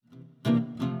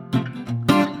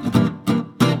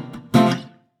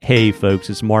Hey folks,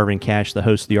 it's Marvin Cash, the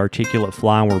host of The Articulate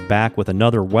Fly, and we're back with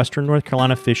another Western North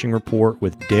Carolina fishing report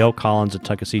with Dale Collins at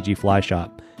Tuckaseegee Fly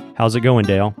Shop. How's it going,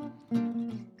 Dale?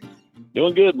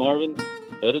 Doing good, Marvin.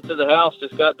 Headed to the house,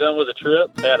 just got done with a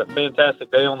trip, had a fantastic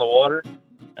day on the water,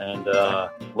 and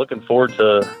looking forward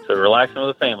to relaxing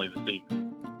with the family this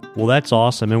evening. Well, that's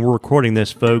awesome, and we're recording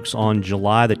this, folks, on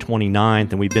July the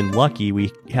 29th, and we've been lucky.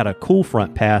 We had a cool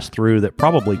front pass through that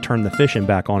probably turned the fishing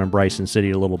back on in Bryson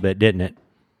City a little bit, didn't it?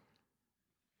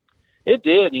 It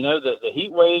did. The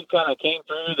heat wave kind of came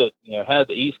through that, had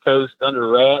the East Coast under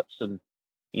wraps, and,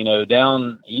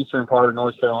 down eastern part of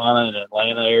North Carolina and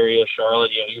Atlanta area, Charlotte,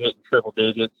 you're hitting triple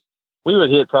digits. We would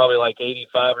hit probably like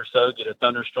 85 or so, get a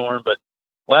thunderstorm, but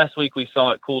last week we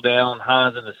saw it cool down,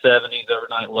 highs in the 70s,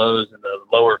 overnight lows in the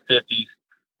lower 50s,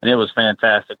 and it was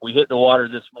fantastic. We hit the water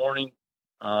this morning.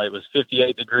 It was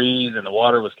 58 degrees, and the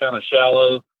water was kind of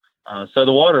shallow. So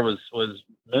the water was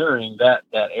mirroring that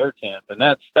air temp, and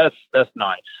that's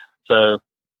nice. So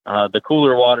the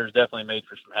cooler water is definitely made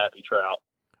for some happy trout.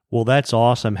 Well, that's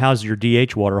awesome. How's your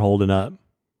DH water holding up?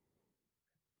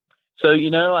 So,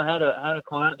 I had a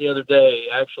client the other day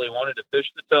actually wanted to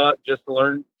fish the Tuck just to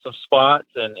learn some spots,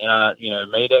 and I,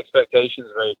 made expectations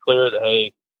very clear that,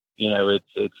 hey,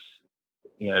 it's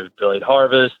delayed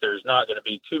harvest. There's not going to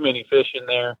be too many fish in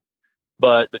there.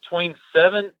 But between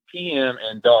 7 p.m.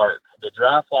 and dark, the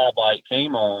dry fly bite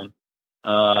came on.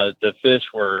 The fish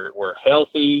were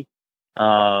healthy.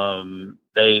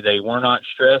 They were not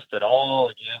stressed at all.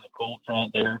 Again, the cold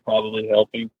front there probably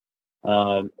helping.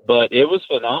 But it was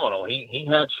phenomenal. He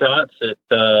had shots at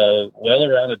well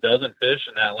around a dozen fish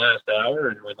in that last hour,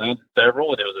 and we landed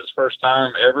several. And it was his first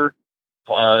time ever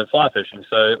fly fishing,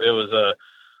 so it was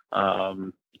a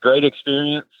great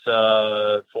experience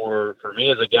for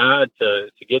me as a guide to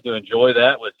get to enjoy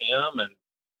that with him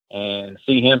and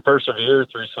see him persevere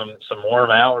through some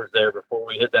warm hours there before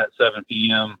we hit that 7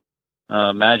 p.m.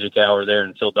 Magic hour there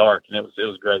until dark, and it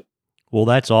was great. Well,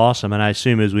 that's awesome, and I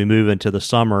assume as we move into the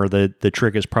summer, the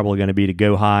trick is probably going to be to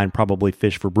go high and probably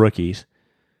fish for brookies.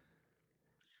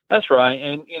 That's right,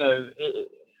 and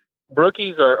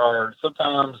brookies are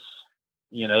sometimes,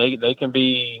 they can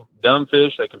be dumb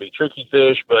fish, they can be tricky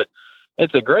fish, but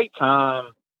it's a great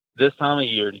time this time of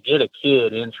year to get a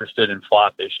kid interested in fly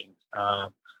fishing.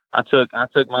 I took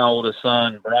my oldest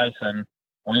son, Bryson.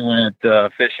 We went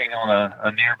fishing on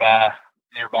a nearby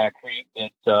creek that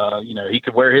he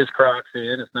could wear his Crocs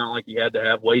in. It's not like he had to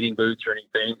have wading boots or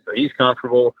anything, so he's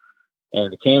comfortable,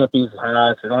 and the canopy's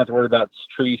high, so you don't have to worry about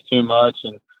trees too much,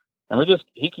 and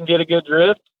he can get a good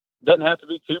drift. Doesn't have to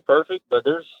be too perfect, but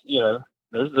there's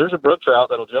a brook trout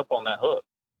that'll jump on that hook.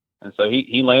 And so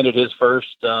he landed his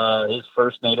first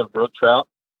native brook trout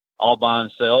all by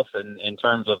himself in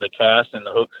terms of the cast and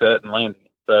the hook set and landing.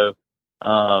 So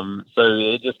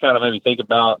it just kind of made me think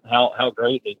about how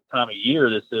great the time of year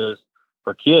this is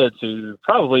for kids who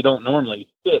probably don't normally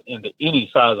fit into any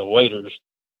size of waders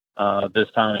this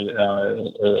time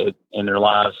in their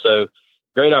lives. So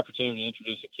great opportunity to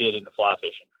introduce a kid into fly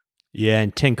fishing. Yeah,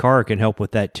 and Tenkara can help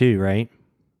with that too, right?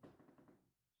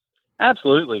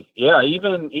 Absolutely. Yeah,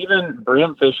 even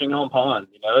brim fishing on pond,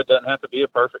 it doesn't have to be a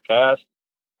perfect cast.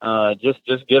 Just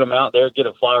get them out there, get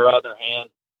a fly rod in their hand,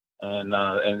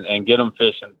 and get them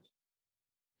fishing.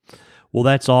 Well,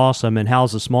 that's awesome. And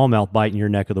how's the smallmouth bite in your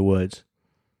neck of the woods?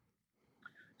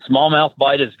 Smallmouth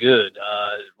bite is good.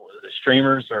 The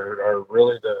streamers are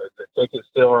really the ticket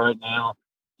still right now.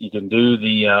 You can do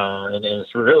and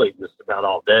it's really just about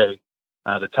all day.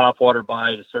 The topwater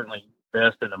bite is certainly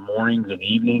best in the mornings and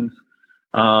evenings.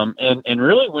 And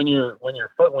really when you're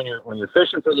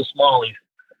fishing for the smallies,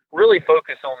 really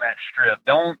focus on that strip.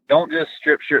 Don't just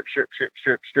strip. You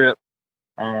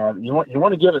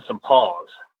want to give it some pause.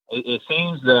 It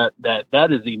seems that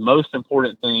is the most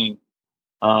important thing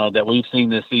that we've seen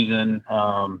this season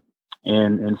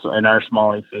in our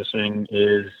smallie fishing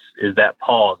is that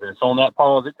pause. And it's on that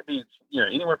pause. It could be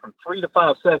anywhere from 3 to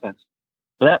 5 seconds.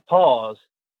 That pause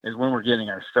is when we're getting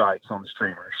our strikes on the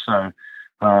streamers. So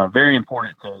very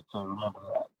important to remember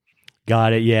that.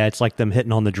 Got it. Yeah, it's like them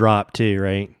hitting on the drop too,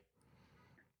 right?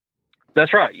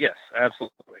 That's right. Yes,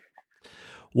 absolutely.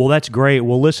 Well, that's great.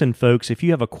 Well, listen, folks, if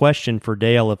you have a question for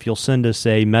Dale, if you'll send us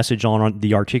a message on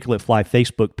the Articulate Fly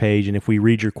Facebook page, and if we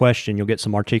read your question, you'll get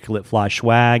some Articulate Fly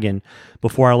swag. And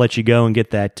before I let you go and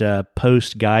get that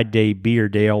post-guide day beer,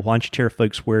 Dale, why don't you tell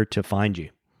folks where to find you?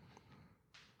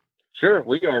 Sure.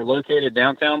 We are located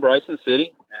downtown Bryson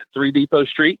City at 3 Depot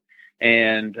Street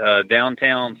and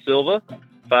downtown Silva,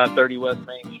 530 West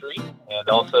Main Street, and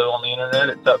also on the internet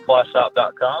at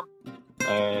tuckflyshop.com.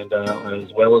 And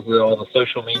as well as all the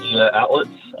social media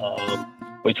outlets.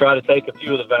 we try to take a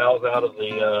few of the vowels out of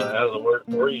the word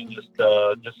for you. Just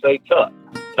say Tuck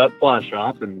Fly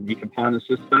Shop, and you can find us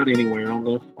just about anywhere on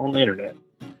the internet.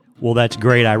 Well, that's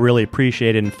great. I really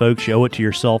appreciate it. And folks, you owe it to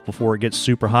yourself before it gets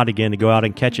super hot again to go out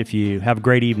and catch a few. Have a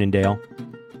great evening, Dale.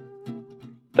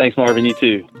 Thanks, Marvin. You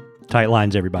too. Tight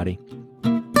lines, everybody.